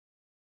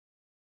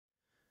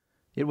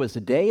It was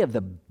the day of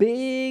the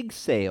big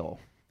sale.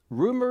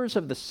 Rumors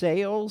of the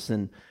sales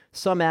and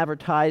some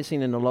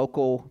advertising in the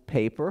local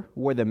paper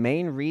were the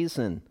main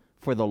reason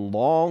for the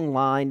long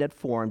line that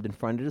formed in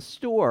front of the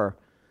store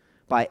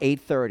by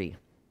 8:30,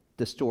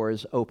 the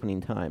store's opening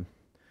time.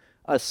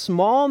 A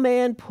small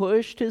man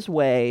pushed his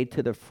way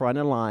to the front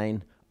of the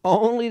line,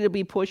 only to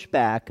be pushed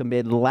back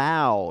amid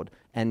loud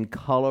and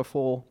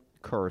colorful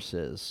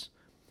curses.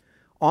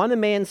 On the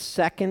man's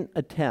second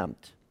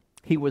attempt,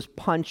 he was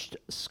punched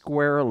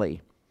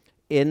squarely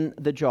in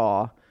the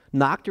jaw,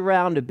 knocked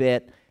around a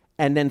bit,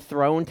 and then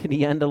thrown to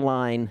the end of the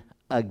line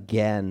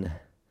again.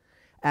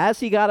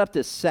 As he got up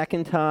the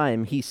second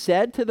time, he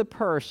said to the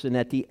person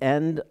at the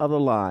end of the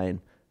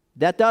line,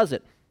 "That does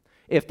it.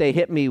 If they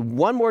hit me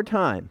one more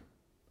time,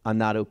 I'm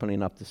not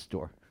opening up the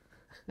store."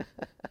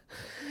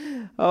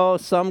 Oh,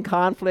 some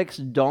conflicts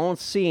don't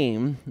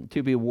seem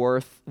to be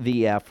worth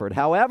the effort.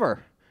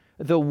 However,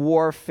 the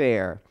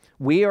warfare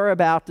we are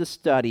about to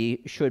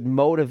study should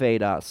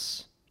motivate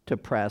us to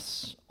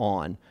press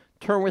on.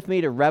 Turn with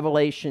me to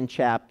Revelation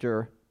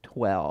chapter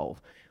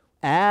 12.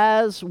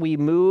 As we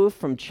move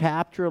from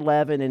chapter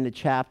 11 into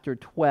chapter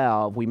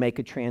 12, we make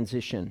a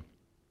transition.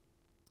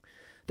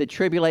 The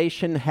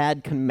tribulation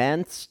had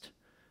commenced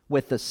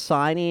with the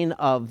signing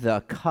of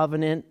the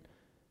covenant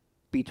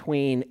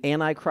between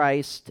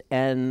Antichrist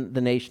and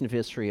the nation of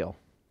Israel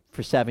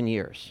for 7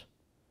 years.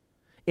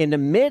 In the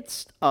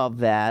midst of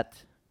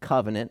that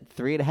covenant,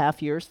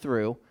 3.5 years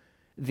through,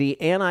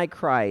 the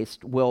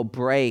Antichrist will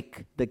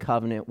break the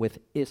covenant with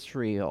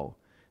Israel.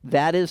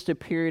 That is the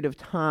period of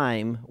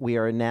time we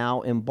are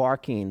now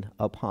embarking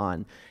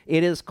upon.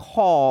 It is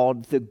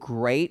called the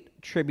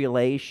Great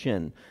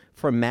Tribulation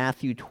from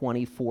Matthew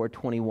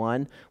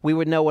 24:21. We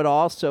would know it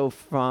also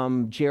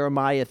from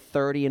Jeremiah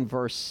 30 and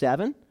verse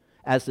 7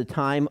 as the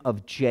time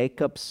of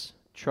Jacob's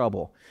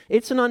trouble.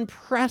 It's an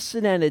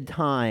unprecedented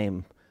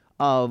time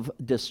of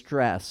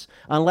distress.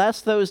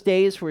 Unless those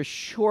days were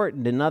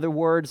shortened, in other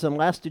words,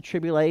 unless the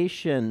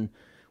tribulation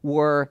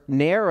were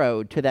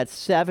narrowed to that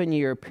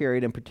 7-year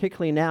period, and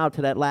particularly now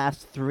to that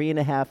last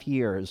 3.5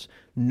 years,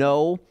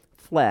 no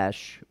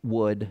flesh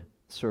would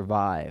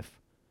survive.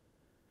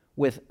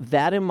 With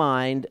that in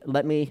mind,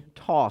 let me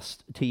toss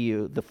to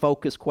you the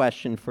focus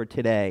question for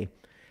today.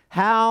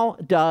 How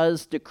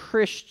does the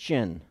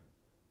Christian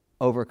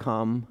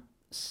overcome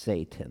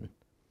Satan?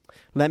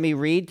 Let me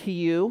read to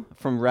you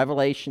from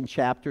Revelation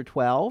chapter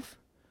 12,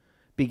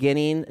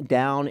 beginning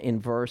down in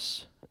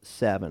verse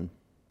 7.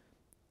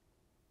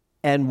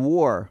 And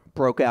war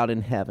broke out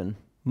in heaven.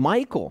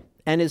 Michael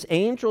and his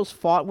angels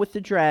fought with the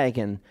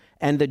dragon,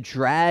 and the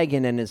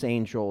dragon and his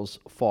angels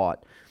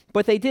fought.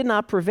 But they did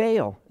not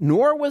prevail,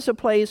 nor was a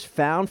place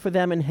found for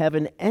them in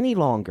heaven any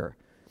longer.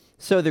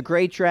 So the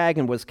great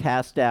dragon was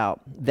cast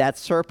out, that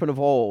serpent of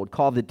old,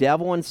 called the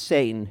devil and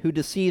Satan, who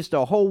deceives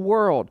the whole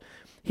world.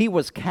 He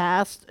was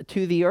cast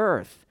to the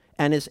earth,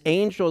 and his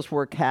angels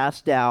were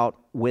cast out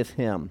with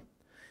him.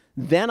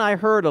 Then I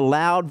heard a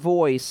loud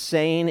voice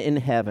saying in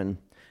heaven,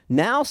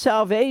 "Now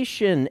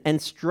salvation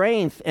and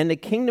strength and the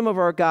kingdom of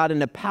our God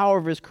and the power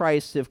of his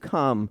Christ have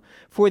come.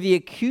 For the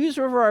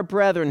accuser of our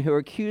brethren who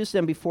accused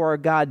them before our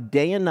God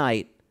day and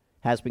night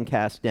has been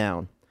cast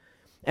down.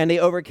 And they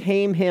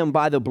overcame him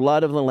by the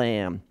blood of the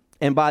Lamb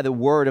and by the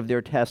word of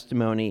their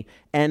testimony,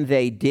 and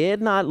they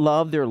did not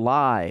love their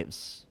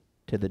lives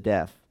to the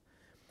death.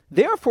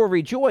 Therefore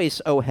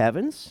rejoice, O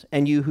heavens,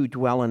 and you who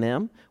dwell in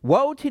them.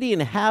 Woe to the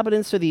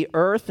inhabitants of the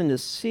earth and the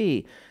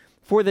sea,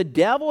 for the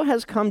devil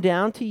has come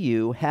down to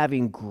you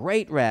having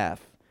great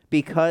wrath,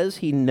 because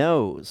he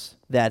knows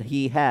that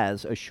he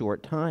has a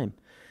short time.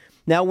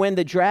 Now when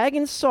the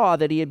dragon saw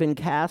that he had been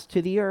cast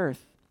to the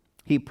earth,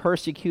 he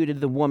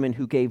persecuted the woman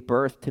who gave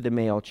birth to the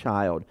male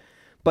child.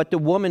 But the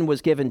woman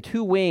was given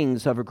 2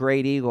 wings of a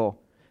great eagle,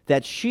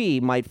 that she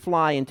might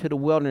fly into the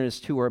wilderness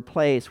to her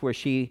place where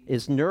she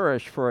is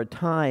nourished for a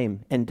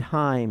time and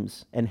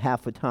times and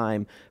half a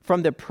time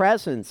from the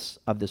presence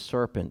of the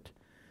serpent.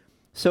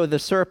 So the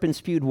serpent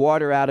spewed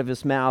water out of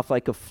his mouth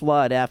like a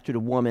flood after the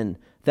woman,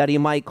 that he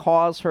might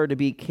cause her to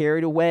be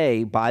carried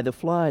away by the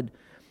flood.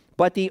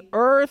 But the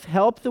earth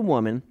helped the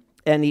woman,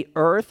 and the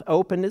earth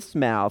opened its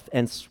mouth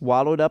and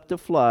swallowed up the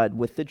flood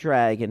with the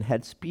dragon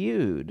had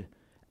spewed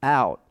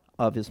out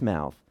of his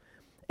mouth.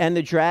 And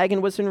the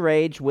dragon was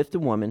enraged with the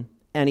woman,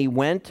 and he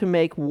went to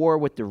make war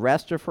with the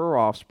rest of her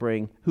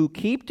offspring, who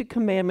keep the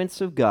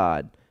commandments of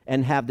God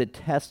and have the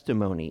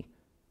testimony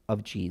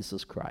of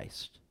Jesus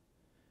Christ.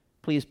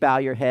 Please bow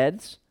your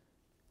heads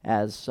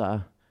as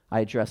I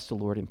address the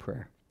Lord in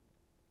prayer.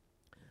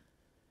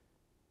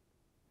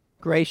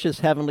 Gracious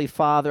Heavenly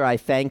Father, I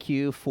thank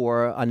you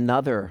for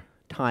another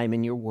time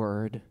in your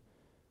word.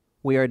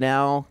 We are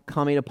now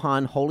coming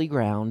upon holy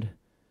ground,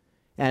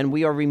 and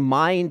we are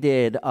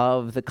reminded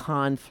of the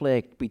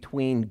conflict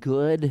between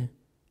good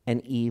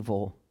and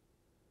evil,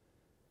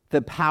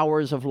 the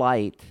powers of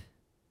light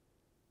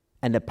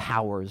and the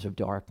powers of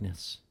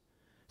darkness.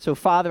 So,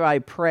 Father, I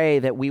pray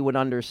that we would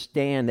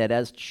understand that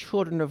as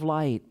children of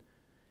light,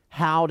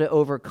 how to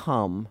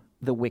overcome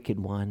the wicked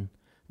one.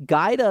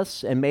 Guide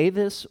us, and may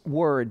this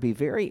word be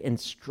very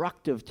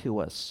instructive to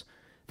us,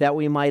 that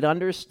we might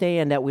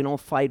understand that we don't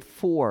fight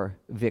for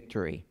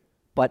victory,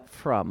 but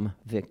from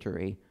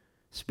victory.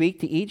 Speak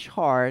to each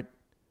heart,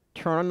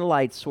 turn on the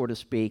light, so to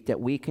speak, that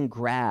we can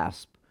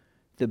grasp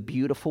the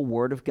beautiful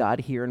word of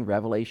God here in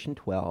Revelation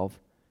 12.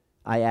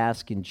 I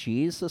ask in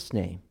Jesus'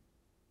 name,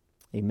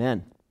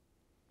 amen.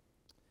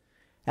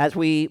 As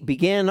we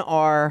begin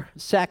our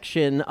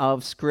section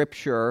of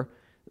Scripture,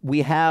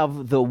 we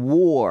have the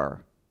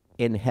war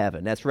in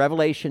heaven. That's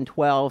Revelation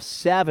 12,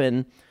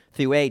 7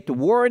 through 8. The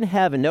war in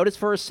heaven. Notice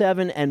verse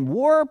 7, and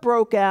war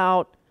broke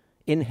out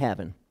in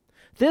heaven.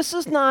 This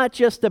is not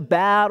just a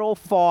battle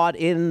fought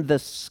in the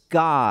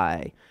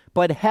sky,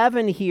 but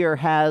heaven here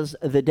has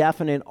the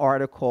definite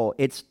article.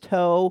 It's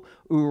to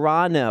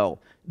urano,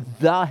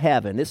 the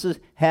heaven. This is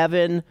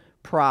heaven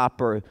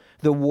proper.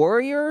 The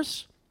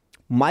warriors,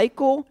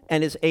 Michael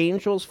and his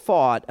angels,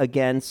 fought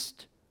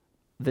against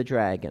the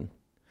dragon.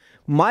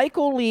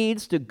 Michael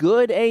leads the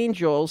good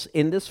angels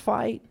in this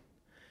fight.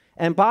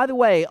 And by the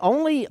way,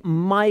 only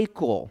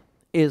Michael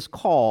is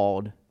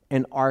called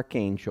an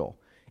archangel.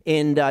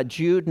 In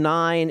Jude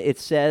 9, it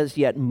says,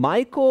 yet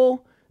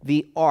Michael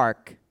the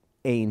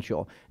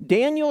archangel.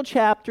 Daniel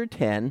chapter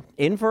 10,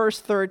 in verse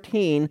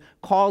 13,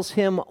 calls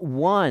him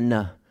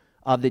one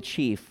of the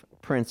chief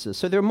princes.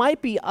 So there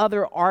might be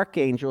other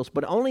archangels,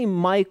 but only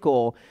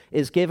Michael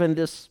is given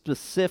this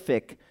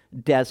specific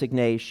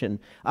designation.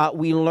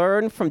 We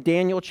learn from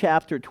Daniel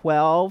chapter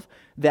 12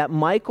 that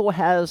Michael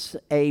has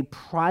a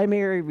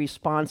primary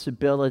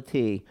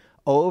responsibility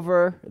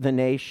over the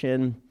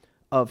nation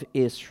of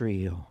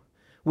Israel.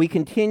 We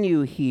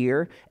continue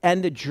here,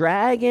 and the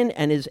dragon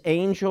and his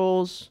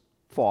angels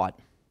fought.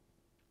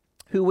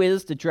 Who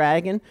is the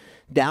dragon?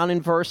 Down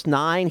in verse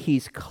 9,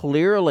 he's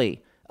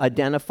clearly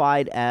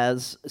identified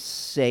as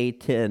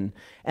Satan.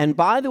 And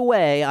by the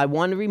way, I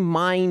want to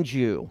remind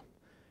you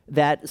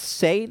that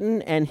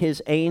Satan and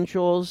his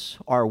angels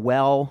are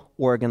well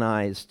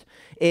organized.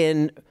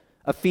 In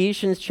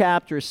Ephesians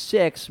chapter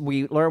 6,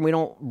 we learn we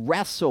don't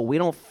wrestle, we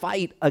don't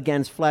fight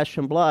against flesh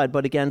and blood,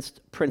 but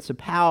against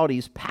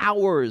principalities,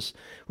 powers,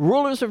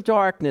 rulers of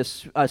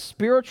darkness, a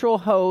spiritual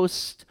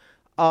host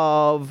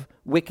of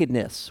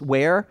wickedness.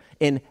 Where?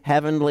 In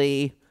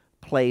heavenly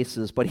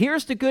places. But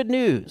here's the good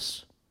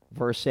news,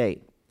 verse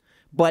 8.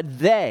 But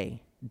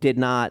they did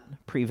not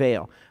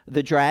prevail.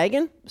 The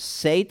dragon,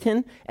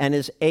 Satan, and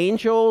his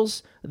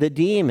angels, the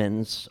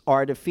demons,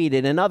 are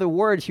defeated. In other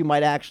words, you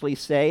might actually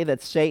say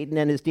that Satan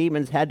and his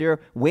demons had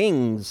their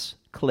wings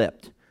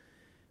clipped.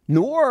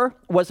 Nor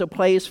was a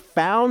place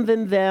found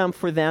in them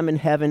for them in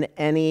heaven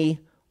any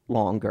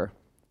longer.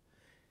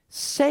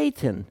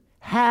 Satan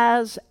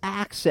has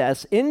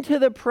access into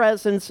the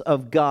presence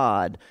of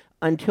God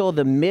until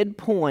the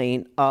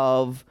midpoint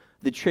of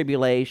the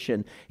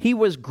tribulation. He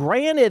was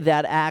granted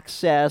that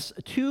access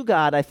to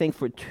God, I think,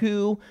 for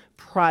two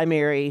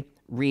primary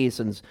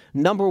reasons.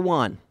 Number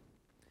one,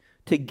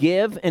 to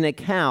give an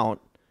account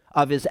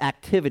of his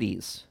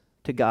activities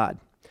to God.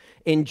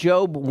 In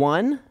Job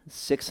 1,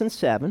 6 and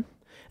 7,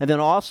 and then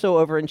also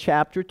over in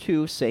chapter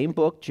 2, same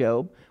book,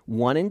 Job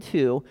 1 and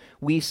 2,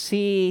 we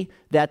see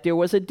that there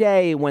was a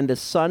day when the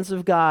sons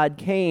of God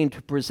came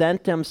to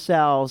present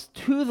themselves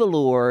to the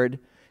Lord,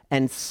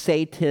 and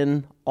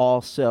Satan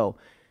also.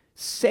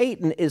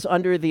 Satan is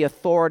under the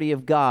authority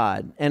of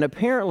God, and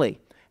apparently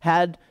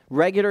had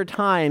regular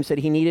times that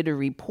he needed to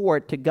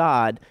report to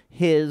God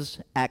his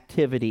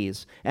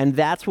activities. And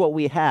that's what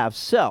we have.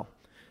 So,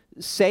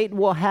 Satan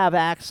will have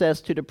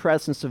access to the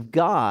presence of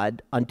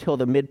God until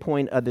the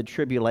midpoint of the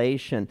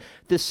tribulation.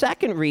 The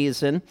second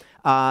reason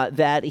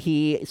that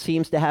he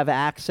seems to have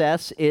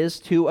access is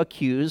to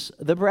accuse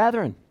the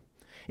brethren.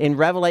 In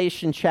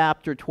Revelation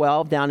chapter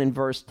 12, down in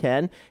verse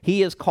 10,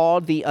 he is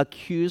called the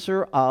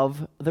accuser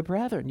of the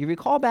brethren. You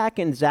recall back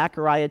in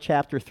Zechariah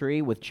chapter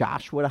 3 with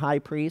Joshua the high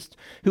priest,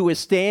 who was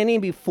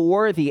standing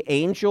before the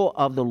angel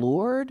of the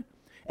Lord,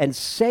 and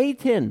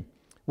Satan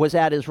was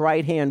at his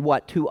right hand,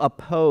 what? To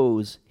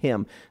oppose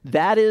him.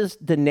 That is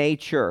the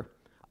nature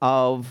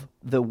of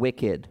the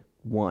wicked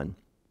one.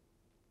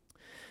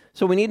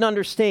 So we need to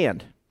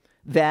understand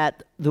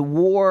that the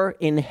war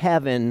in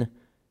heaven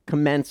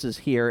commences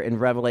here in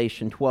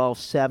Revelation 12,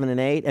 7 and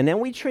 8. And then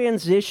we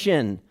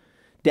transition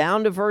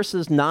down to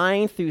verses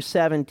 9 through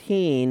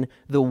 17,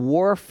 the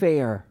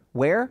warfare.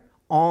 Where?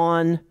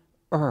 On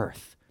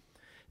earth.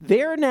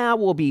 There now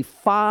will be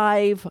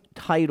 5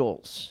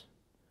 titles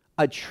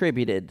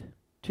attributed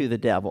to the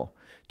devil,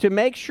 to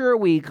make sure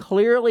we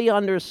clearly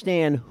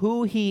understand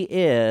who he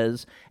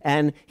is,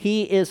 and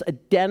he is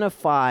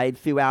identified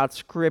throughout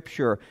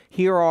Scripture.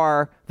 Here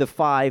are the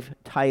 5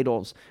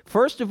 titles.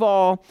 First of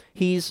all,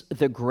 he's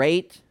the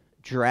great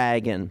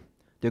dragon.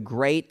 The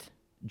great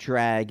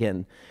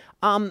dragon.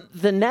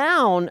 The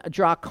noun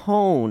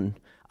drakon,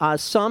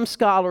 some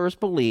scholars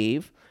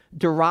believe,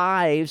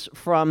 derives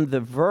from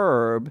the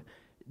verb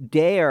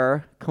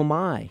der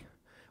komai,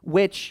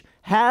 which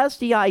has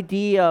the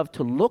idea of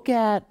to look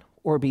at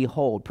or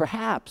behold.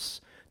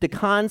 Perhaps the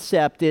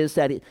concept is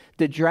that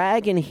the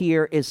dragon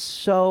here is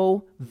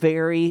so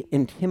very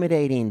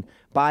intimidating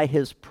by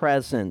his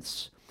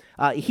presence.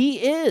 He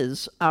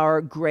is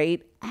our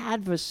great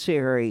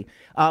adversary.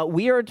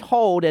 We are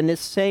told, and this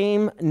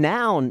same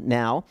noun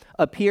now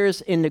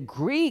appears in the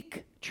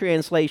Greek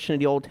translation of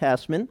the Old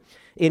Testament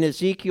in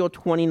Ezekiel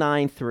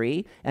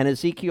 29:3 and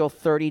Ezekiel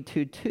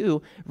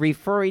 32:2,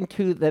 referring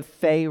to the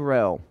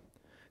Pharaoh,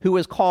 who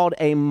is called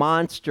a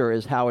monster,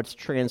 is how it's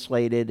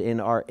translated in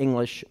our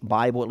English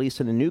Bible, at least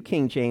in the New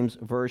King James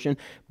Version,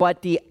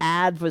 but the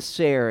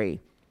adversary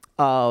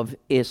of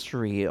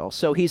Israel.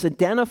 So he's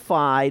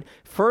identified,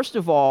 first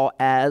of all,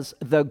 as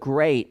the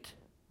great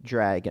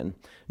dragon.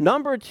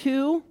 Number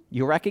two,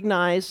 you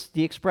recognize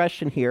the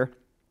expression here,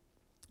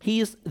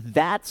 he's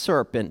that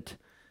serpent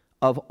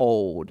of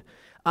old.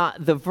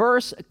 The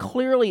verse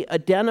clearly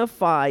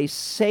identifies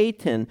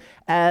Satan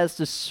as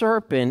the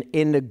serpent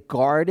in the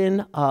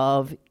Garden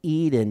of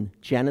Eden,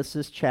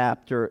 Genesis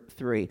chapter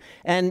 3.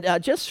 And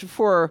just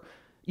for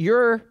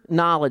your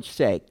knowledge's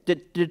sake,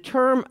 the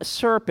term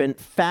serpent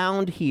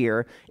found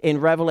here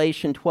in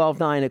Revelation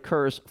 12:9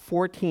 occurs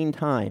 14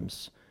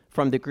 times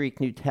from the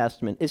Greek New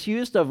Testament. It's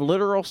used of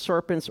literal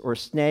serpents or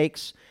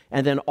snakes,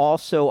 and then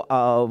also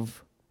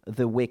of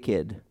the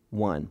wicked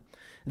one.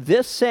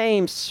 This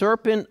same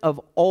serpent of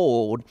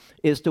old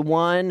is the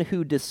one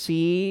who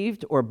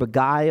deceived or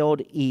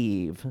beguiled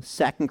Eve,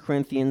 2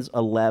 Corinthians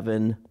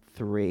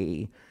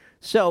 11:3.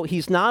 So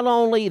he's not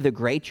only the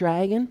great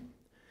dragon,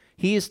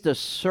 he's the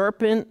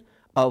serpent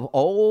of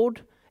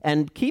old.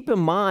 And keep in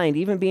mind,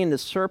 even being the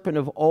serpent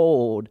of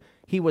old,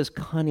 he was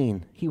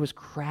cunning, he was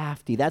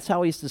crafty. That's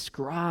how he's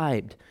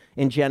described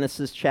in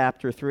Genesis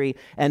chapter 3.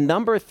 And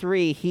number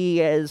 3, he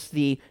is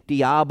the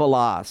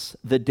diabolos,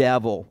 the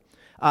devil.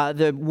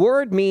 The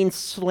word means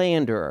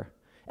slander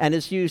and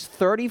is used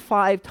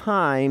 35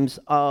 times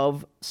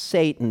of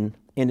Satan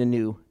in the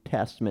New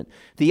Testament.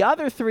 The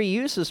other 3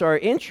 uses are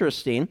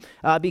interesting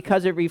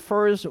because it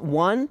refers,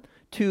 one,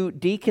 to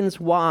deacons'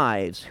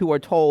 wives who are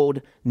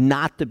told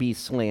not to be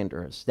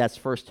slanderers. That's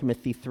 1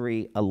 Timothy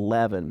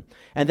 3:11.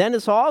 And then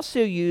it's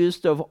also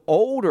used of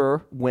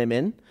older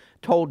women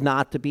told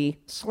not to be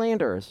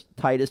slanderers.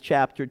 Titus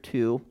chapter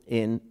 2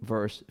 in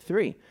verse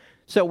 3.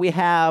 So we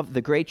have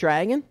the great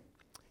dragon.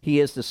 He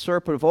is the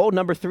serpent of old.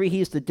 Number 3,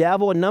 he's the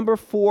devil. And number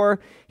 4,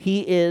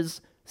 he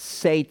is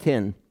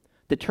Satan.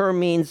 The term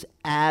means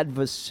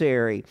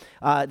adversary.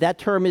 That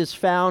term is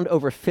found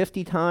over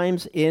 50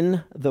 times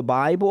in the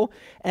Bible.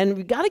 And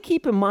we've got to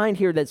keep in mind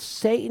here that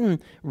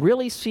Satan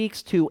really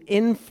seeks to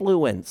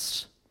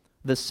influence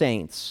the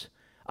saints.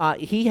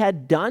 He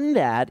had done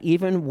that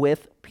even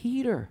with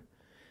Peter.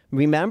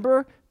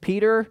 Remember,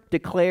 Peter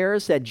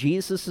declares that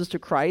Jesus is the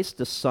Christ,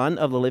 the Son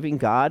of the living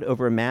God,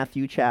 over in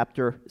Matthew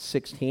chapter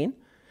 16.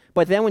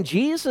 But then when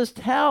Jesus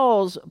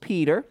tells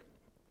Peter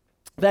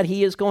that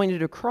he is going to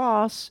the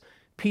cross,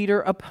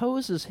 Peter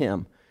opposes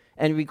him.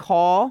 And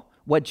recall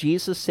what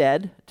Jesus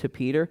said to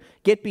Peter,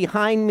 "Get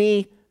behind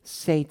me,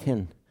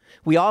 Satan."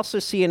 We also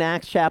see in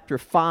Acts chapter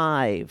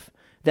 5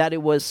 that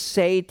it was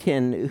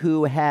Satan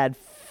who had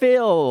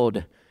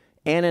filled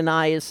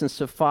Ananias and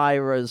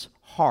Sapphira's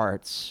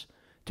hearts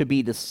to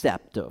be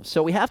deceptive.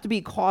 So we have to be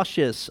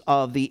cautious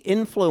of the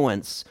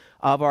influence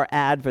of our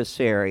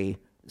adversary,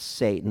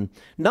 Satan.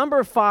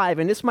 Number 5,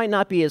 and this might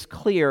not be as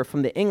clear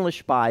from the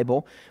English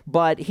Bible,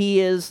 but he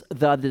is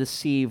the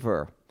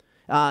deceiver.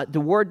 The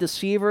word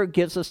deceiver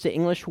gives us the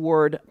English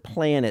word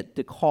planet,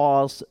 to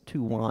cause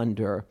to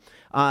wander.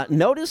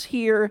 Notice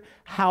here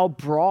how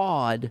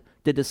broad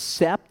the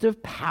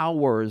deceptive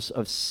powers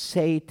of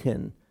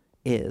Satan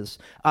is.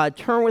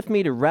 Turn with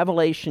me to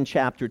Revelation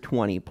chapter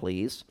 20,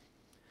 please.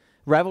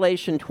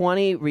 Revelation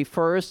 20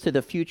 refers to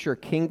the future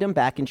kingdom.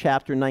 Back in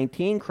chapter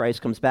 19,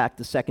 Christ comes back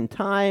the second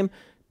time,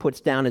 puts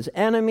down his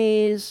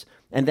enemies,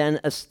 and then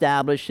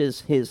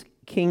establishes his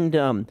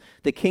kingdom.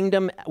 The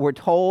kingdom, we're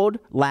told,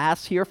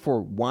 lasts here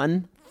for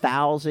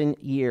 1,000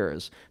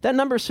 years. That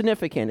number is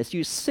significant. It's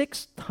used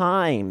 6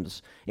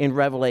 times in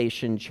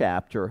Revelation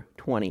chapter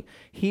 20.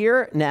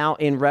 Here now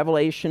in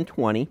Revelation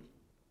 20,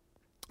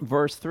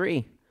 verse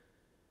 3,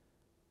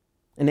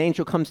 an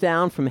angel comes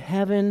down from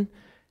heaven,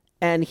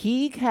 and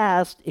he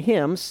cast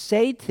him,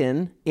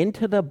 Satan,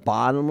 into the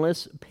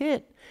bottomless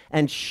pit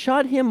and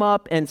shut him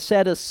up and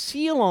set a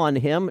seal on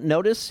him.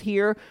 Notice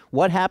here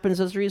what happens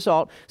as a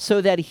result, so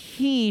that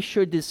he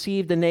should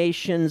deceive the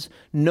nations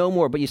no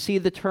more. But you see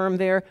the term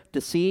there,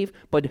 deceive?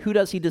 But who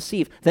does he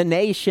deceive? The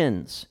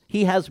nations.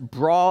 He has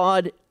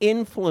broad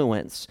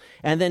influence.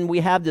 And then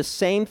we have the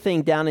same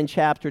thing down in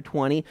chapter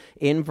 20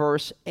 in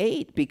verse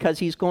 8, because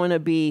he's going to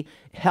be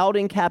held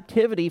in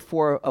captivity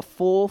for a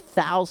full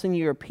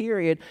 1,000-year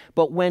period.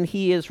 But when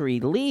he is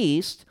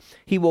released,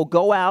 he will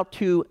go out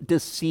to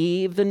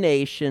deceive the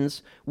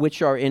nations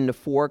which are in the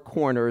 4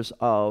 corners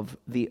of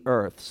the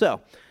earth.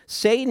 So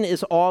Satan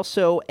is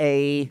also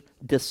a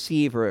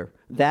deceiver.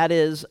 That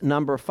is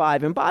number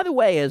 5. And by the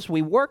way, as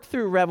we work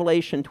through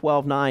Revelation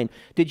 12:9,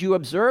 did you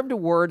observe the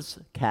words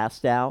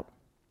cast out?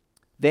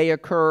 They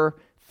occur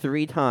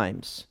 3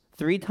 times.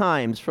 3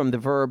 times from the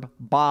verb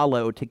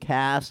balo, to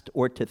cast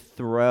or to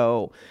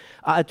throw.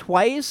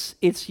 Twice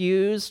it's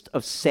used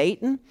of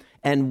Satan,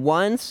 and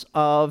once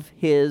of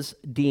his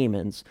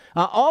demons.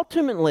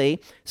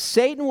 Ultimately,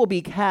 Satan will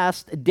be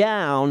cast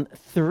down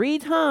 3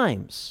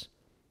 times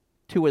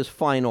to his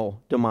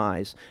final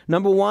demise.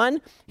 Number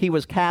 1, he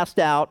was cast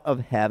out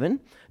of heaven.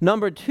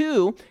 Number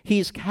 2,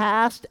 he's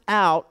cast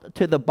out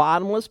to the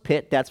bottomless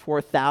pit. That's for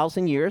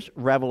 1,000 years,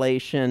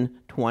 Revelation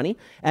 20.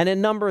 And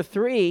in number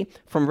 3,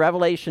 from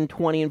Revelation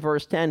 20 and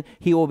verse 10,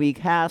 he will be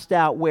cast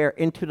out where?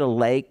 Into the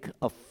lake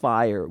of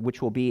fire,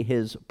 which will be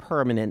his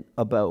permanent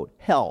abode.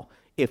 Hell,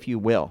 if you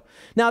will.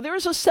 Now,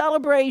 there's a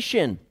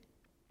celebration,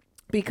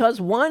 because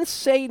once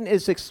Satan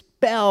is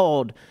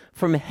expelled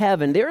from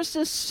heaven, there's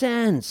this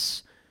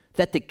sense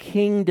that the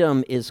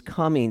kingdom is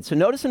coming. So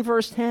notice in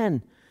verse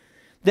 10,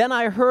 then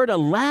I heard a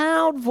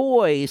loud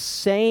voice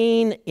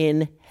saying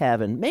in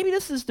heaven. Maybe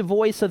this is the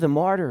voice of the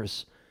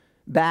martyrs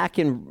back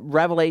in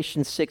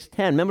Revelation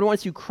 6:10. Remember the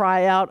ones who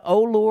cry out,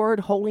 "O Lord,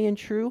 holy and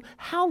true,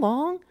 how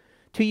long?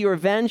 Till you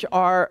avenge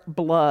our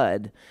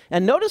blood."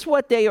 And notice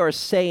what they are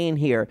saying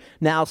here.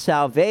 Now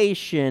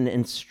salvation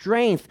and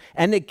strength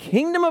and the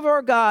kingdom of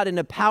our God and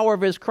the power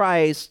of his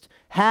Christ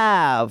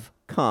have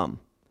come.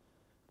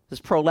 This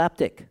is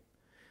proleptic.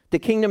 The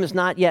kingdom is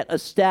not yet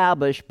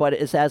established, but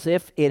it's as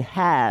if it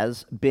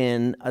has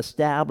been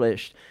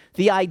established.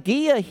 The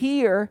idea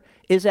here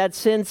is that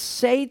since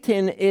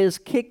Satan is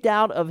kicked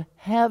out of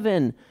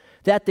heaven,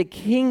 that the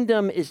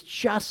kingdom is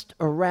just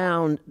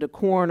around the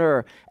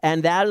corner,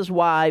 and that is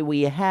why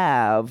we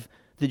have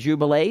the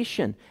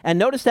jubilation. And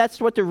notice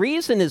that's what the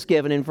reason is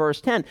given in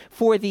verse 10.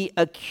 For the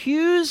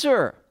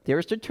accuser,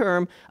 there's the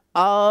term,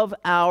 of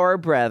our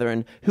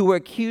brethren, who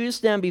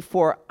accused them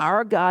before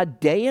our God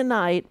day and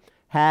night,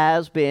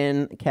 has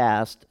been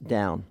cast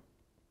down.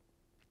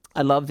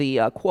 I love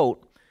the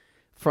quote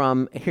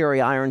from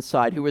Harry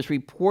Ironside, who was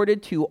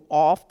reported to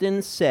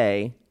often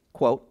say,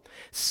 quote,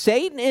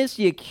 "Satan is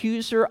the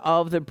accuser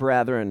of the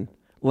brethren.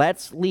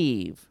 Let's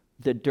leave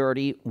the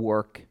dirty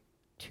work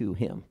to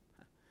him."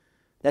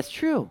 That's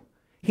true.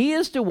 He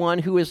is the one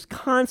who is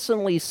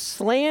constantly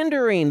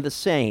slandering the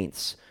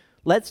saints.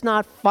 Let's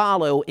not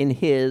follow in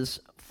his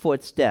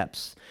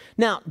footsteps.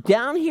 Now,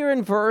 down here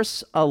in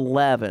verse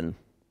 11,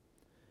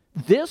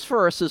 this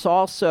verse is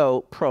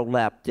also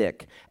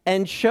proleptic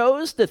and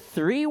shows the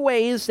 3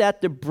 ways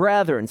that the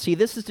brethren, see,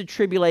 this is the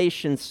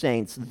tribulation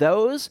saints,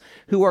 those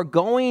who are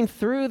going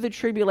through the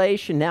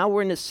tribulation, now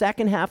we're in the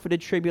second half of the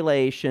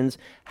tribulations,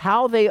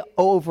 how they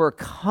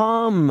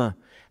overcome,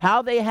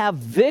 how they have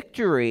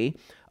victory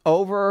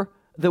over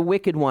the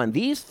wicked one.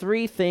 These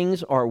 3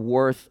 things are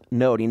worth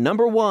noting.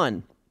 Number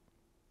 1,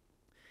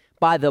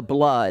 by the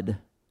blood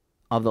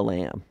of the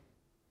Lamb.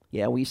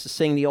 Yeah, we used to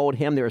sing the old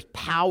hymn, "There's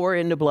power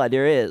in the blood."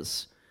 There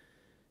is.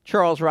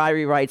 Charles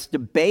Ryrie writes, "The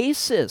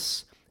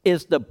basis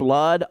is the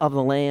blood of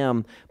the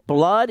Lamb.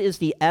 Blood is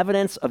the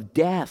evidence of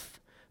death.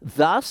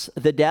 Thus,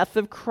 the death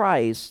of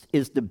Christ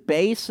is the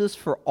basis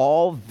for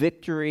all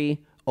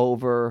victory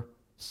over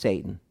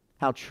Satan."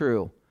 How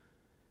true.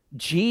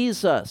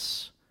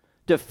 Jesus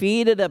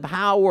defeated the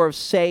power of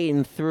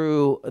Satan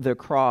through the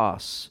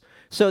cross.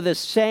 So the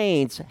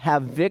saints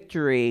have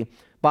victory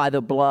by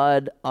the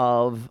blood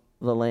of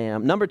the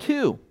Lamb. Number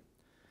 2,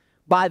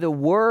 by the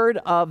word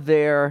of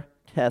their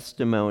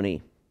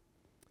testimony.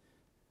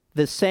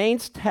 The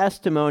saints'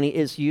 testimony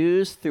is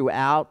used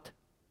throughout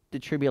the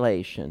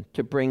tribulation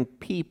to bring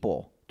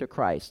people to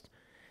Christ.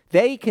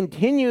 They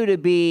continue to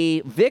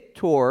be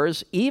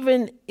victors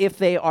even if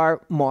they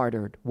are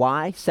martyred.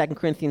 Why? 2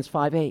 Corinthians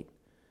 5:8.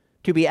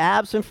 To be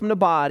absent from the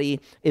body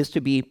is to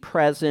be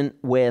present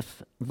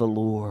with the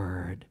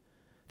Lord.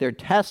 Their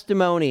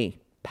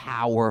testimony,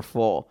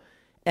 powerful.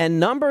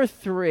 And number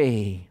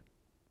 3,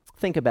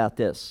 think about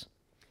this.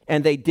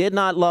 And they did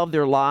not love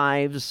their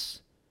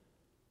lives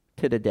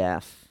to the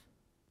death.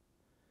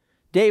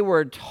 They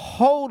were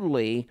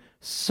totally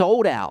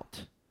sold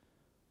out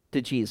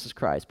to Jesus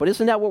Christ. But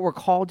isn't that what we're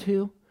called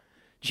to?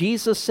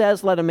 Jesus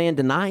says, let a man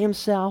deny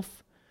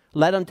himself.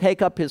 Let him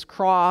take up his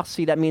cross.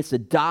 See, that means to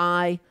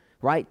die,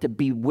 right? To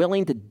be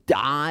willing to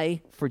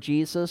die for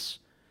Jesus.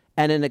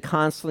 And then to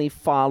constantly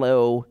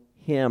follow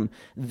him.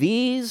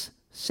 These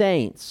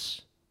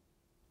saints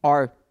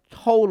are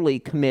totally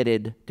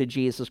committed to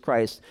Jesus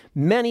Christ,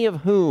 many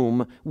of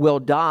whom will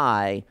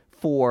die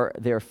for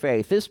their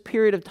faith. This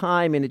period of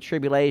time in the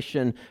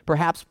tribulation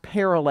perhaps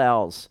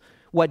parallels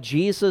what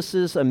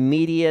Jesus'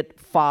 immediate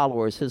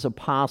followers, his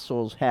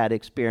apostles, had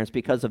experienced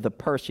because of the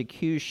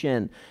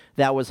persecution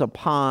that was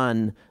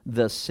upon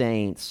the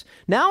saints.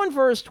 Now in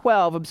verse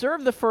 12,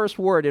 observe the first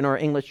word in our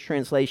English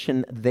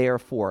translation,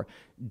 therefore.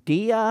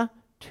 Dia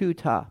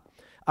tuta.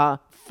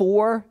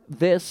 For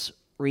this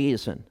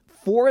reason.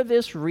 For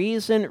this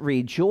reason,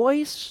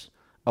 rejoice,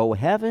 O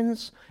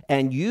heavens,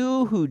 and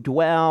you who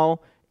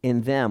dwell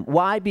in them.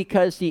 Why?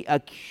 Because the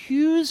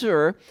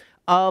accuser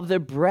of the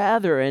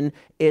brethren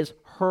is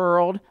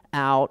hurled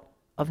out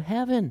of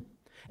heaven.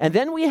 And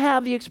then we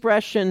have the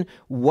expression,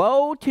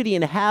 woe to the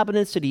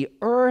inhabitants of the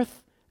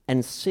earth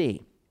and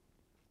sea.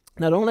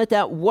 Now, don't let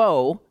that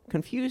woe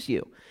confuse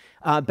you.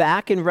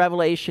 Back in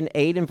Revelation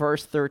 8 and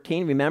verse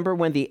 13, remember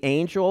when the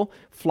angel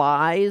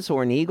flies,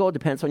 or an eagle,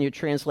 depends on your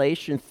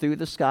translation, through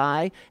the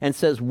sky and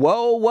says,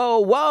 "Woe, woe,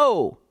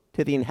 woe,"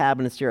 to the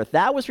inhabitants of the earth.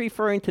 That was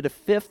referring to the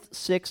 5th,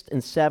 6th,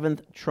 and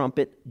 7th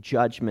trumpet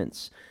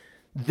judgments.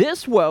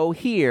 This woe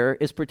here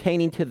is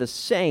pertaining to the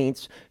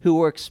saints who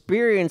will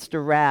experience the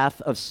wrath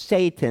of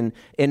Satan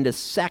in the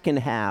second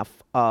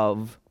half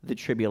of the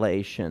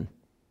tribulation.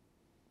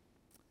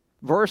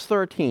 Verse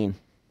 13.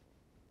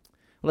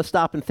 Let's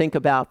stop and think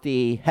about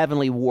the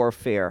heavenly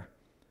warfare.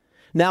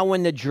 Now,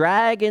 when the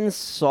dragon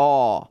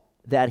saw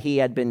that he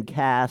had been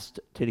cast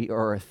to the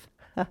earth,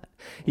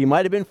 he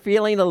might have been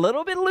feeling a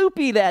little bit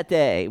loopy that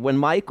day when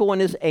Michael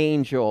and his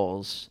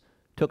angels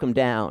took him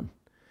down.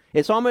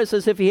 It's almost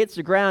as if he hits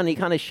the ground and he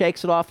kind of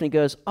shakes it off and he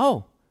goes,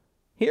 "Oh,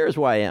 here's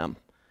where I am."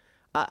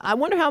 I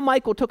wonder how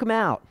Michael took him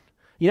out.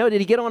 You know,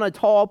 did he get on a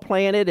tall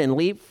planet and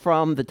leap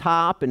from the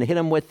top and hit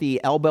him with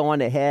the elbow on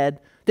the head?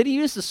 Did he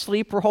use the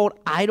sleeper hold?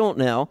 I don't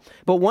know.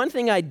 But one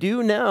thing I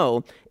do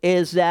know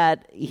is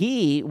that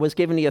he was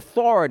given the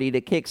authority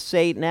to kick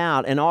Satan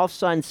out, and all of a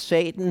sudden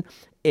Satan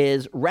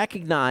is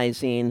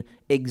recognizing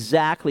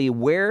exactly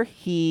where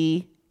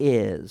he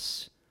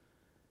is.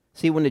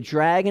 See, when the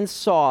dragon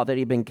saw that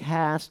he'd been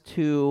cast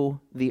to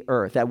the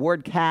earth, that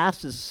word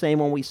cast is the same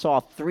one we saw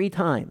 3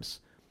 times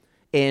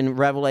in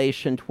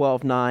Revelation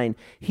 12:9.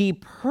 He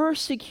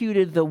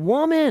persecuted the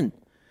woman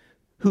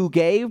who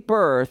gave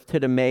birth to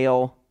the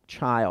male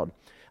child.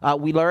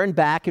 We learned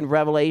back in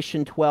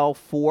Revelation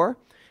 12:4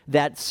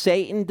 that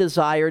Satan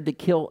desired to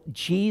kill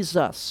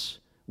Jesus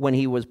when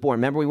he was born.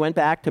 Remember, we went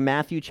back to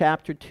Matthew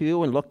chapter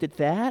 2 and looked at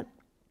that?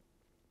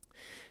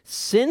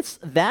 Since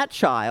that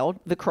child,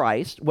 the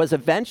Christ, was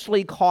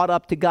eventually caught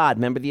up to God,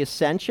 remember the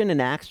ascension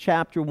in Acts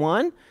chapter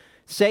 1?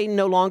 Satan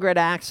no longer had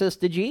access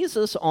to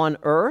Jesus on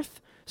earth.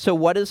 So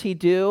what does he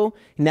do?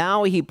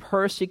 Now he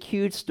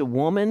persecutes the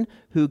woman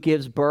who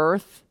gives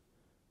birth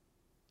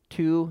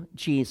to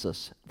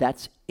Jesus.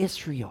 That's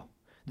Israel.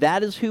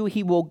 That is who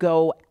he will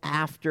go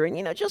after.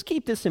 And, just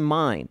keep this in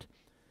mind.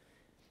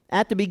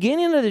 At the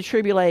beginning of the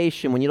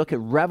tribulation, when you look at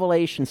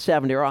Revelation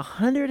 7, there are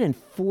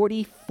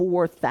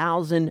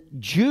 144,000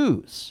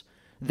 Jews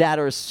that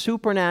are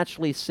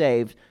supernaturally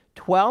saved,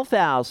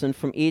 12,000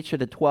 from each of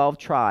the 12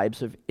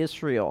 tribes of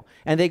Israel.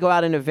 And they go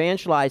out and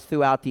evangelize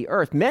throughout the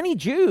earth. Many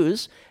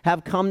Jews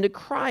have come to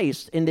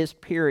Christ in this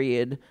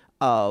period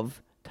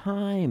of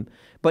time.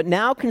 But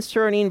now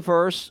concerning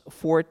verse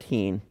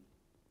 14,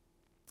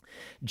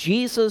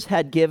 Jesus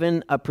had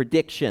given a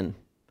prediction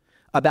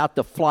about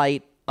the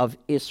flight of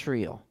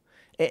Israel.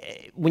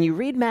 When you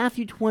read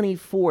Matthew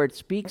 24, it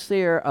speaks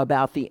there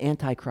about the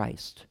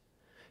Antichrist,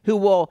 who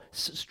will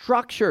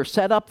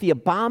set up the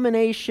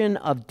abomination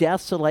of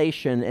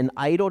desolation, an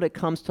idol that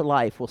comes to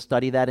life. We'll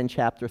study that in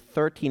chapter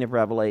 13 of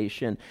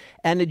Revelation.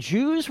 And the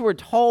Jews were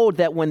told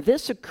that when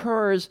this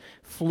occurs,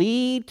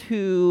 flee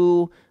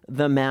to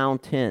the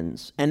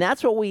mountains. And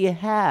that's what we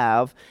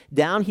have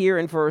down here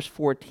in verse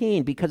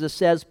 14, because it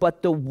says,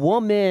 "But the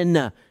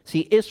woman,"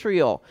 see,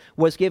 Israel,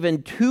 "was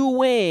given 2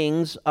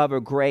 wings of a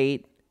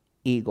great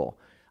eagle."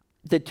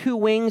 The 2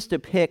 wings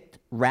depict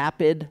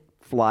rapid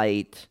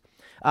flight.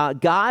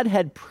 God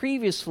had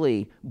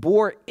previously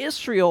bore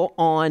Israel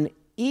on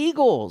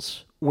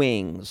eagle's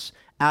wings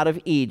out of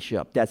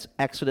Egypt. That's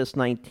Exodus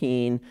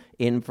 19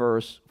 in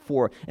verse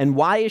 4. And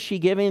why is she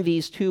giving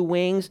these 2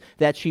 wings?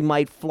 That she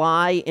might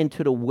fly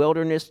into the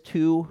wilderness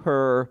to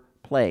her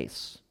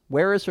place.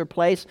 Where is her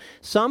place?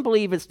 Some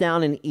believe it's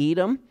down in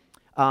Edom,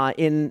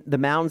 in the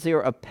mountains there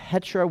of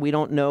Petra. We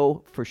don't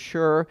know for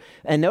sure.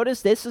 And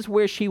notice this is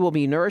where she will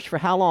be nourished for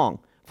how long?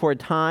 For a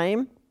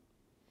time,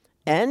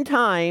 and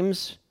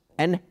times,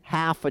 and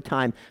half a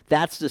time.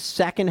 That's the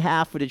second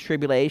half of the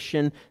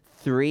tribulation,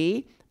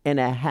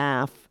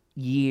 3.5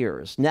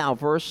 years. Now,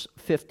 verse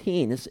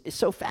 15 is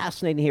so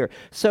fascinating here.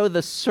 "So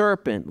the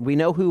serpent," we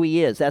know who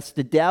he is, that's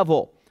the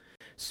devil,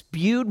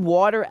 "spewed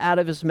water out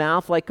of his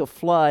mouth like a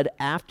flood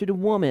after the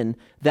woman,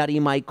 that he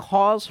might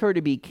cause her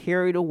to be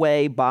carried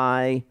away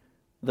by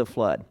the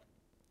flood."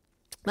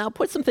 Now,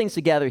 put some things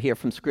together here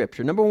from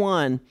Scripture. Number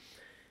one,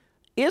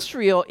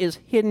 Israel is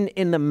hidden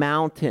in the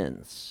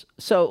mountains.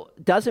 So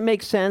does it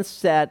make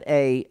sense that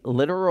a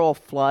literal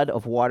flood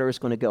of water is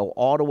going to go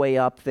all the way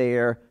up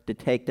there to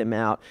take them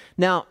out?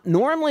 Now,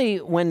 normally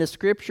when the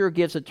Scripture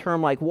gives a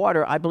term like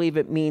water, I believe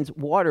it means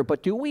water.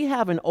 But do we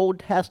have an Old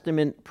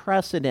Testament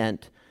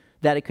precedent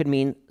that it could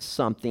mean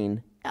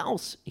something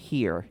else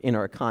here in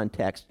our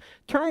context?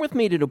 Turn with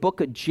me to the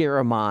book of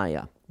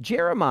Jeremiah.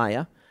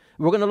 Jeremiah,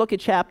 we're going to look at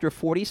chapter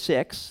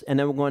 46, and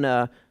then we're going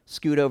to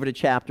scoot over to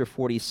chapter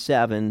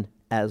 47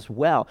 as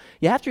well.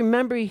 You have to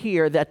remember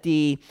here that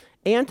the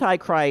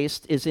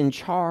Antichrist is in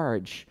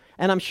charge,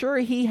 and I'm sure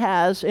he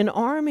has an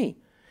army,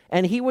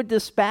 and he would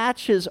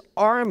dispatch his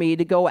army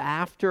to go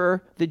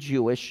after the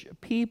Jewish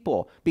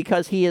people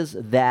because he is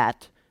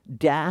that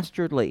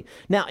dastardly.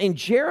 Now, in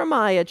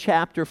Jeremiah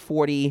chapter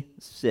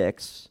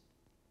 46,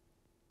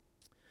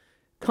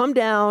 come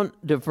down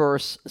to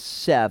verse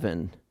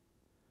 7.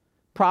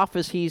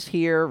 prophecies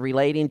here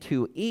relating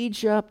to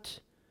Egypt.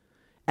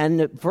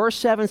 And verse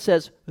 7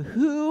 says,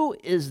 who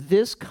is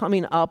this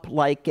coming up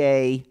like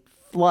a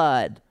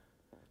flood?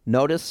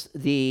 Notice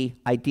the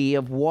idea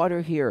of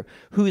water here,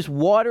 whose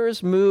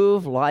waters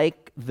move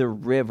like the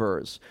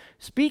rivers.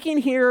 Speaking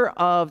here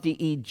of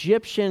the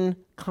Egyptian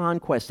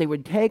conquest, they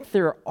would take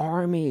their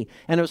army,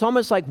 and it was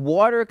almost like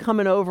water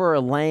coming over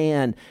a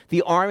land.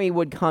 The army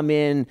would come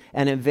in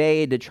and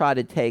invade to try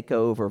to take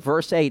over.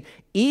 Verse 8,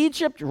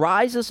 Egypt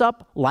rises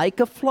up like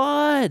a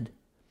flood,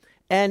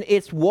 and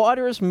its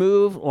waters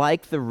move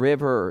like the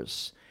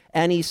rivers.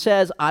 And he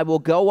says, I will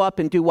go up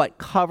and do what?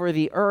 Cover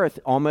the earth,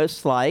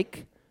 almost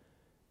like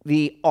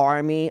the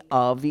army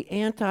of the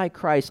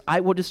Antichrist.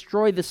 I will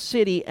destroy the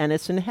city and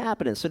its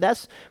inhabitants. So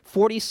that's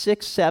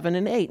 46, 7,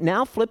 and 8.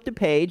 Now flip to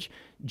page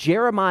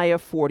Jeremiah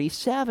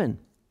 47.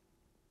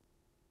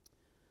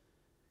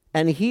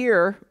 And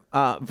here,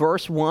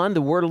 verse 1,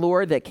 the word of the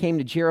Lord that came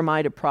to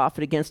Jeremiah the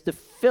prophet against the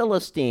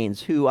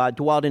Philistines who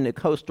dwelled in the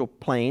coastal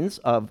plains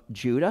of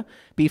Judah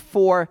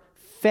before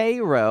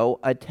Pharaoh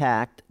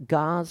attacked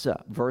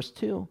Gaza. Verse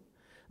 2.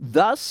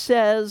 Thus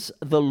says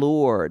the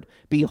Lord,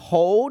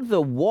 behold,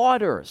 the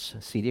waters,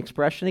 see the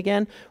expression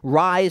again,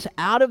 rise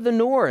out of the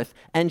north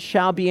and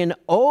shall be an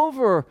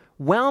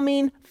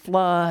overwhelming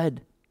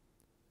flood.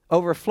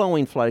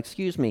 Overflowing flood,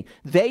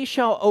 They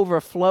shall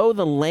overflow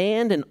the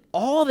land and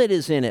all that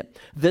is in it,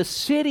 the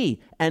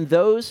city and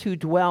those who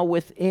dwell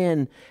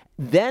within.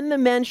 Then the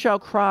men shall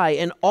cry,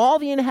 and all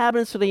the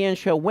inhabitants of the land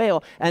shall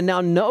wail. And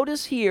now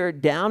notice here,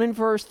 down in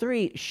verse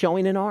 3,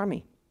 showing an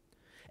army.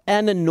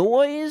 And the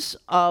noise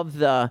of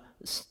the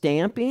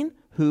stamping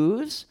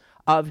hooves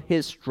of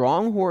his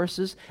strong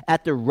horses,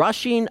 at the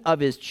rushing of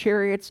his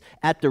chariots,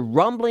 at the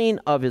rumbling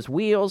of his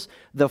wheels,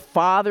 the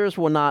fathers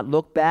will not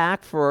look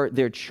back for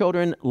their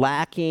children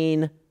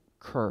lacking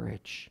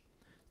courage.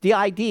 The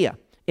idea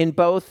in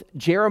both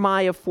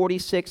Jeremiah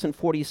 46 and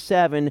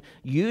 47,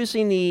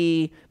 using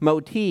the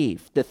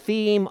motif, the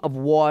theme of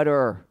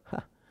water,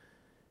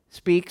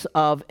 speaks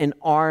of an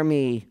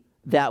army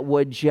that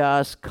would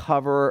just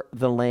cover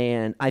the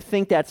land. I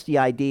think that's the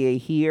idea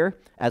here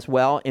as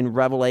well in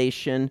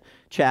Revelation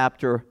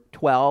chapter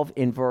 12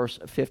 in verse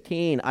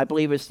 15. I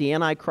believe it's the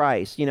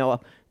Antichrist,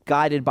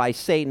 guided by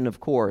Satan, of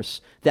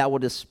course, that will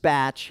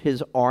dispatch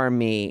his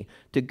army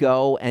to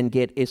go and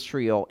get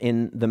Israel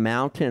in the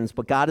mountains.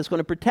 But God is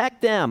going to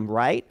protect them,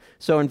 right?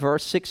 So in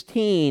verse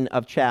 16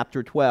 of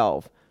chapter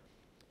 12,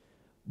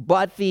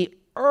 but the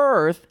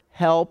earth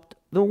helped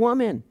the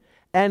woman.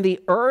 And the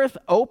earth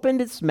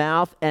opened its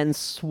mouth and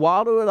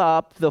swallowed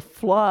up the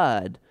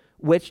flood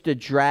which the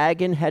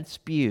dragon had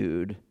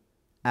spewed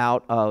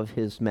out of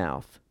his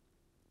mouth.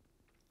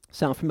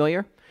 Sound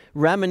familiar?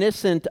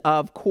 Reminiscent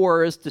of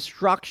Korah's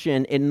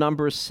destruction in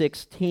Numbers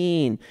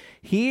 16.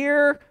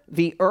 Here,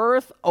 the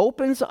earth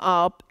opens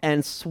up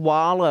and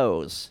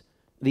swallows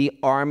the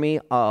army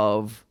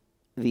of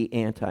the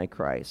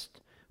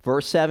Antichrist.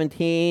 Verse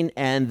 17,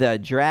 and the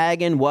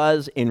dragon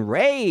was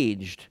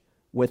enraged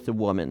with the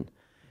woman.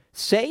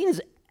 Satan's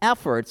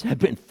efforts have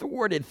been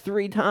thwarted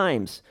 3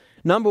 times.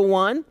 Number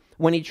 1,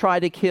 when he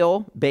tried to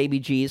kill baby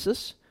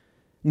Jesus.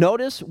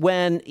 Notice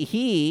when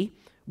he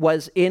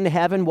was in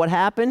heaven, what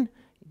happened?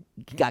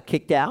 He got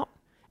kicked out.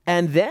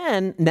 And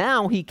then,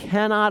 now he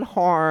cannot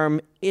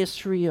harm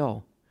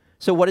Israel.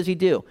 So what does he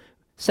do?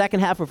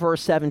 Second half of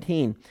verse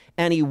 17.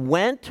 And he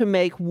went to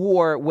make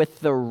war with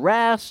the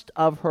rest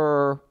of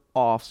her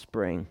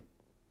offspring.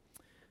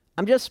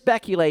 I'm just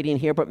speculating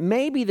here, but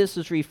maybe this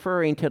is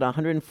referring to the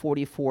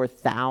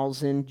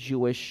 144,000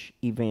 Jewish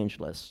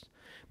evangelists.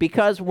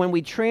 Because when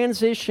we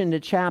transition to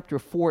chapter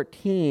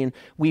 14,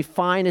 we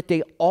find that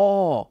they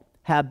all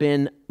have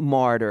been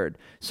martyred.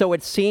 So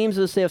it seems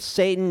as if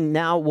Satan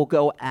now will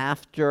go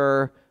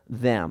after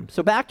them.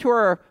 So back to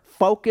our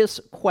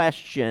focus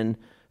question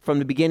from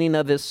the beginning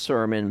of this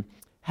sermon.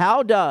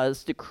 How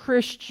does the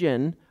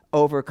Christian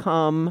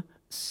overcome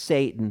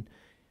Satan?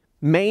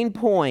 Main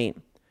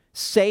point.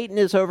 Satan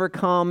is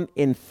overcome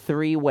in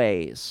 3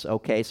 ways,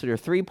 okay? So there are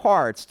 3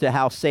 parts to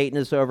how Satan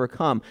is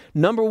overcome.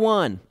 Number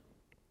 1,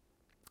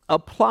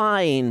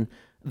 applying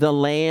the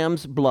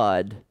Lamb's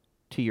blood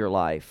to your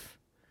life.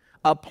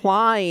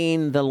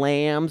 Applying the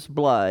Lamb's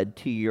blood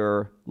to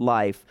your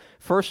life.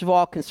 First of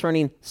all,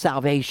 concerning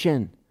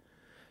salvation.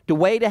 The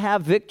way to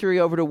have victory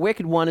over the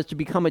wicked one is to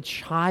become a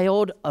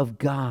child of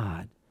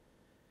God.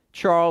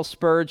 Charles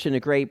Spurgeon, a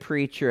great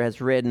preacher, has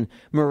written,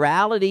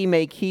 morality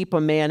may keep a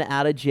man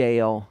out of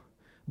jail,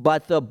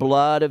 but the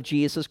blood of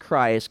Jesus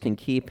Christ can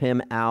keep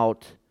him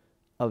out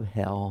of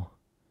hell.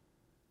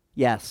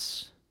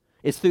 Yes,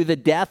 it's through the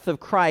death of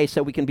Christ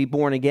that we can be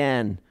born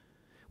again.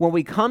 When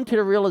we come to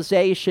the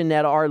realization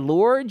that our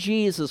Lord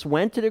Jesus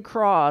went to the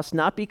cross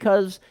not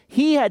because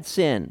he had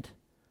sinned,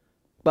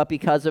 but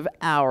because of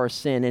our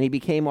sin, and he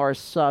became our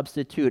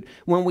substitute.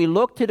 When we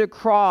look to the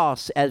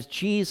cross as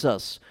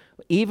Jesus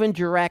even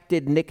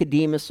directed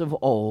Nicodemus of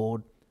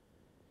old,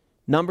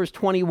 Numbers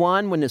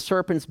 21, when the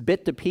serpents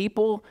bit the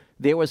people,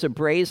 there was a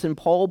brazen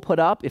pole put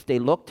up. If they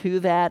looked to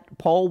that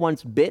pole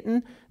once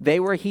bitten, they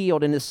were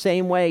healed. In the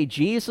same way,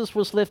 Jesus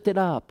was lifted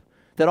up,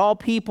 that all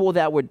people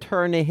that would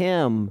turn to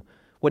him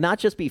would not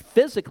just be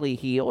physically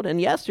healed. And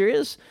yes, there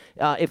is,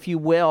 if you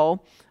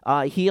will,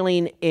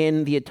 healing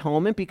in the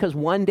atonement, because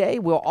one day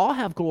we'll all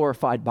have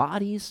glorified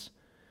bodies,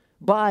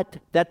 but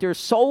that their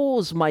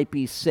souls might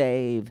be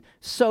saved.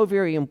 So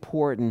very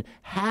important.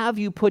 Have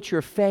you put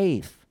your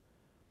faith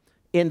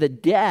in the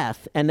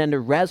death and then the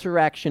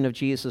resurrection of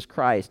Jesus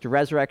Christ? The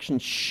resurrection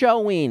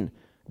showing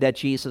that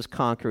Jesus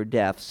conquered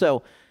death.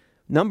 So,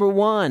 number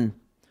one,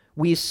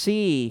 we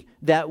see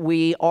that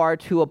we are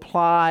to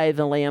apply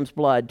the Lamb's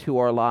blood to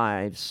our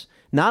lives,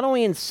 not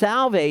only in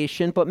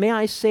salvation, but may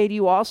I say to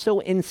you also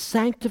in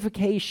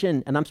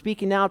sanctification. And I'm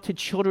speaking now to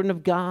children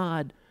of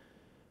God.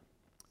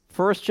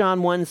 1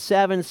 John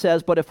 1:7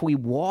 says, "But if we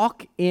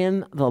walk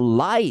in the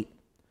light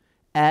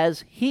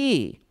as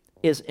he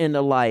is in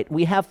the light,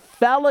 we have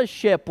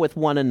fellowship with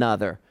one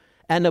another,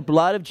 and the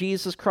blood of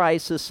Jesus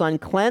Christ, his Son,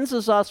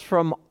 cleanses us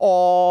from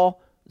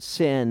all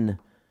sin."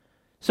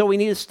 So we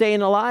need to stay in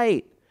the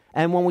light.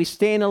 And when we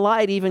stay in the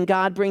light, even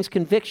God brings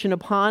conviction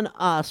upon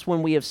us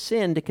when we have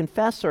sinned to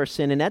confess our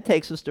sin. And that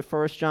takes us to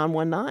 1 John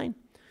 1:9.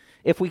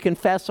 If we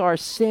confess our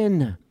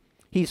sin,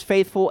 he's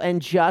faithful and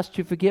just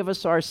to forgive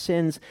us our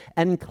sins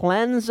and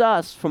cleanse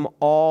us from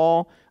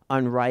all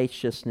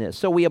unrighteousness.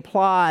 So we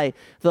apply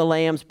the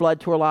Lamb's blood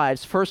to our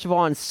lives, first of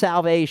all in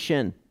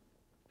salvation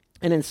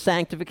and in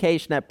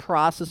sanctification, that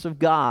process of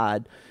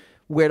God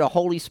where the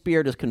Holy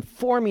Spirit is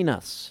conforming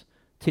us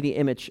to the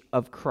image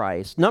of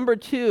Christ. Number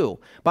two,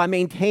 by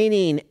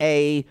maintaining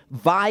a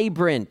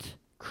vibrant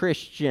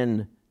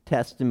Christian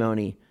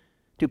testimony.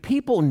 Do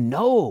people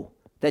know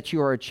that you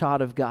are a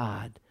child of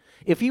God?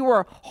 If you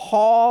were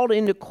hauled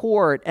into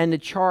court and the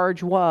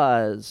charge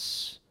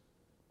was,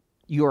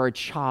 you are a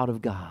child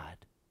of God,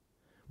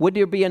 would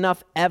there be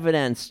enough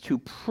evidence to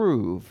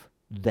prove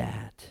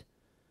that?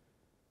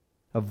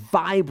 A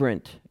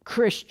vibrant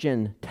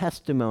Christian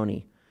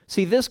testimony.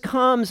 See, this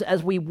comes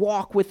as we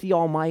walk with the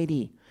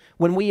Almighty.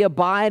 When we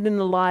abide in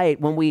the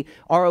light, when we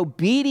are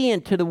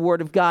obedient to the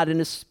Word of God, and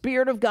the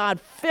Spirit of God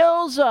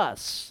fills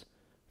us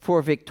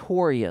for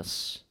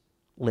victorious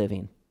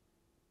living.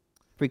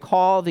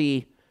 Recall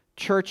the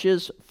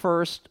church's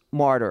first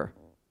martyr,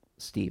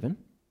 Stephen.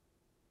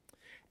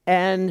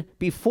 And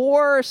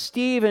before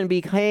Stephen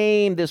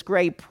became this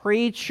great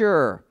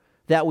preacher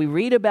that we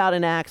read about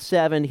in Acts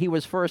 7, he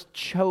was first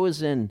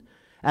chosen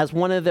as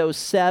one of those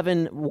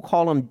 7, we'll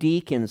call them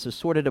deacons, a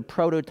sort of the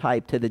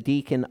prototype to the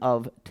deacon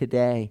of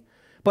today.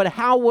 But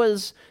how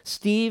was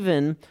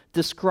Stephen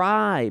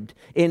described?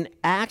 In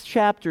Acts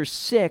chapter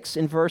 6,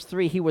 in verse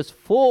 3, he was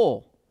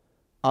full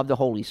of the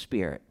Holy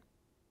Spirit.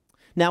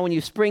 Now, when you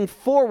spring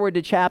forward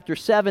to chapter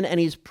 7, and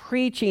he's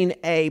preaching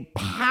a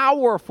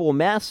powerful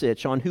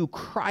message on who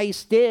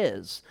Christ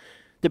is,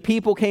 the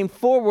people came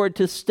forward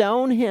to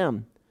stone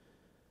him.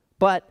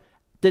 But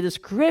the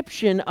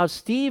description of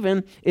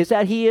Stephen is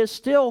that he is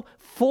still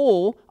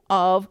full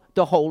of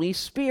the Holy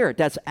Spirit.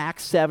 That's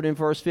Acts 7 and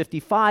verse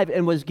 55,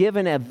 and was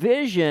given a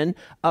vision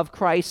of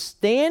Christ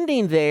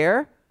standing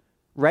there,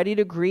 ready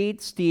to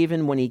greet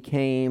Stephen when he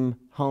came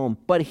home.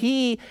 But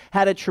he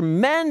had a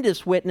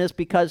tremendous witness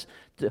because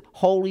the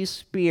Holy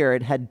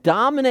Spirit had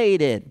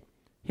dominated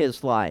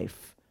his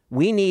life.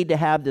 We need to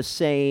have the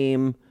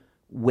same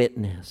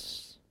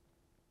witness.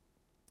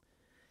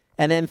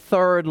 And then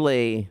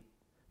thirdly,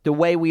 the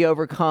way we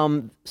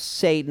overcome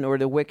Satan or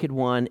the wicked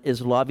one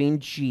is loving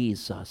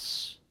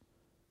Jesus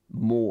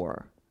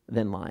more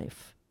than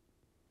life.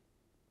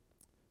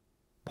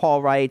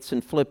 Paul writes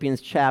in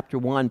Philippians chapter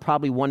 1,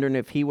 probably wondering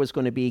if he was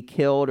going to be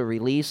killed or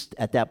released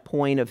at that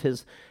point of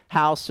his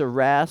house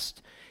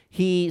arrest.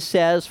 He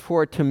says,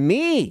 "For to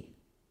me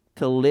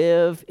to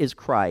live is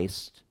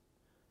Christ,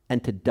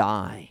 and to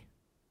die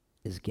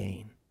is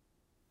gain."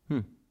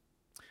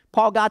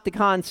 Paul got the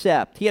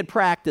concept. He had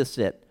practiced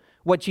it.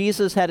 What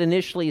Jesus had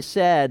initially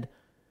said,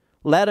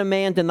 let a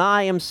man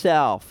deny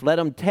himself, let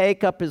him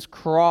take up his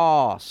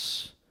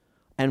cross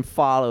and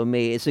follow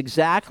me. It's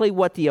exactly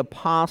what the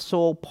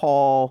Apostle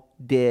Paul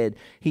did.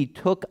 He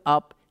took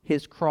up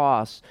his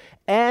cross,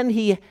 and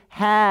he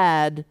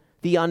had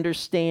the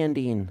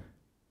understanding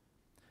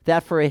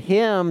that for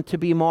him to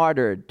be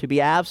martyred, to be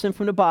absent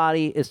from the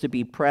body, is to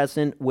be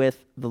present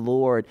with the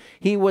Lord.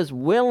 He was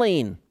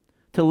willing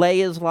to lay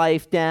his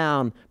life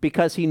down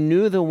because he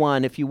knew the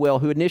one, if you will,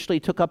 who initially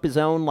took up his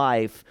own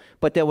life,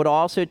 but that would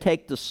also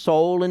take the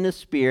soul and the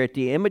spirit,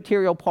 the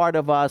immaterial part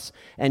of us,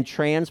 and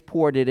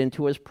transport it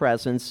into his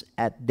presence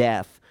at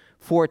death.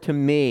 For to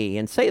me,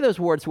 and say those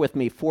words with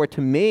me, for to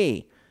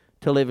me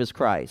to live is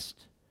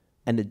Christ,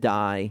 and to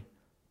die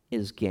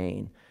is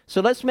gain.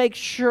 So let's make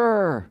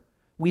sure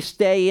we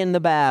stay in the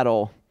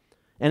battle.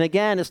 And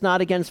again, it's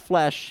not against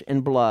flesh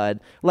and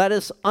blood. Let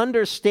us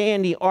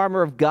understand the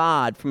armor of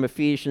God from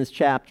Ephesians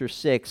chapter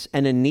 6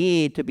 and the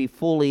need to be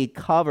fully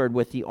covered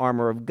with the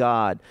armor of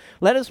God.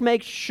 Let us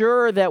make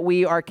sure that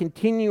we are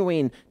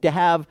continuing to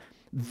have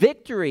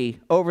victory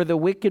over the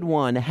wicked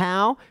one.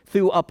 How?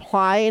 Through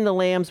applying the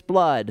Lamb's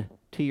blood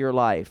to your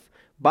life.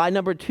 By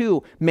number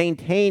 2,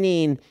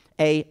 maintaining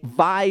a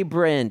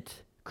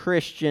vibrant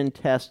Christian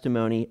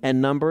testimony.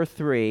 And number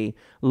 3,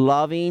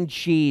 loving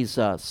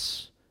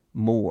Jesus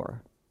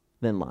more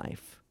than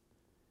life.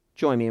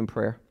 Join me in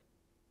prayer.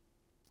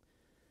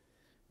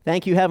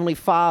 Thank you, Heavenly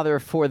Father,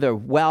 for the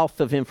wealth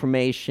of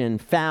information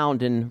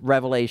found in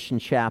Revelation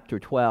chapter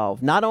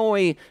 12. Not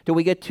only do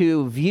we get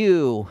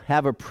to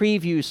have a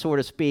preview, so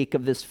to speak,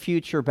 of this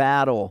future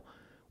battle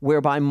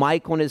whereby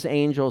Michael and his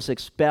angels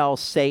expel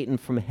Satan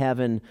from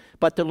heaven,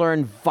 but to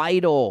learn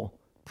vital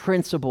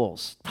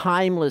principles,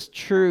 timeless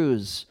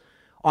truths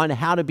on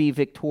how to be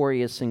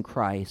victorious in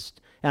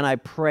Christ. And I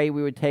pray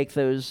we would take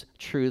those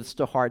truths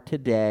to heart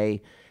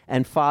today.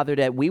 And Father,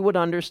 that we would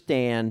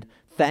understand,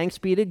 thanks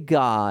be to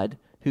God,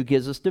 who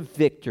gives us the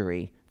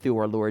victory through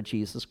our Lord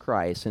Jesus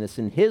Christ. And it's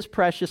in his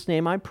precious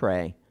name I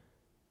pray.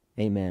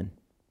 Amen.